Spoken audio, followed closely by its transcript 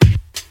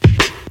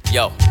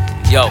Yo,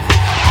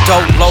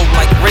 go low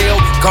like real,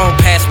 gon'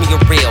 pass me a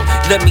reel.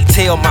 Let me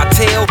tell my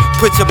tale,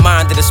 put your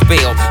mind in a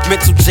spell.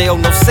 Mental jail,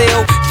 no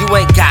cell, you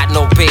ain't got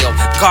no bail.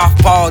 Golf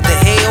ball to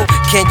hell,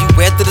 can you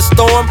weather the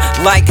storm?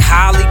 Like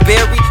Holly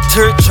Berry,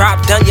 tear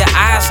drop down your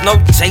eyes, no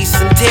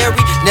Jason Terry.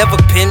 Never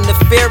been the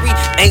ferry,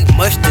 ain't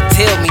much to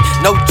tell me,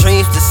 no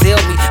dreams to sell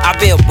me. I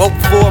been woke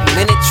for a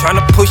minute,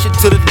 tryna push it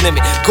to the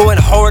limit. Going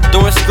hard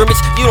during scrimmage,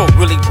 you don't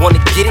really wanna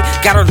get it.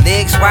 Got her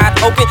legs wide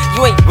open,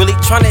 you ain't really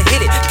tryna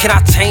hit it. Can I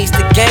change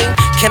the game?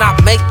 Can I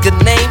make a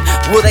name?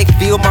 Will they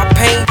feel my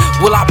pain?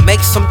 Will I make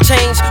some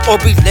change or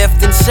be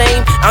left in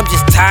shame? I'm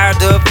just tired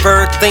of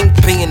everything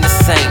being the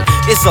same.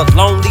 It's a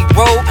lonely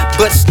road,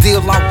 but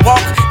still I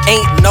walk.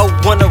 Ain't no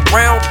one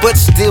around, but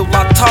still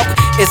I talk.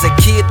 As a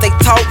kid they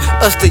taught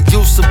us the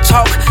use of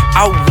chalk.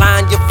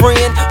 Outline your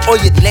friend or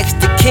your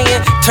next to kin.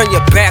 Turn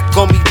your back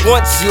on me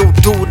once, you'll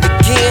do it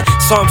again.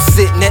 So I'm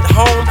sitting at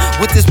home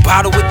with this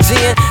bottle of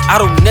gin. I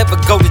don't never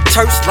go to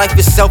church, life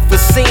itself is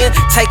sin.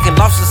 Taking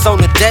losses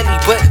on the daily,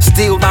 but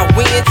still I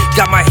win.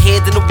 Got my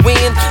head in the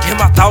wind and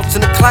my thoughts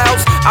in the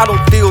clouds. I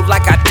don't feel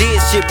like I did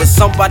shit, but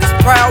somebody's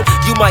proud.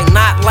 You might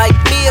not like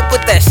me,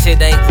 but that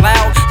shit ain't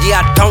loud. Yeah,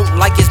 I don't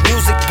like his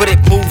music, but it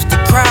moves the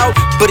crowd.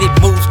 But it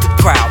moves the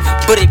crowd.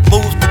 But it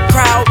moves the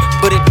crowd.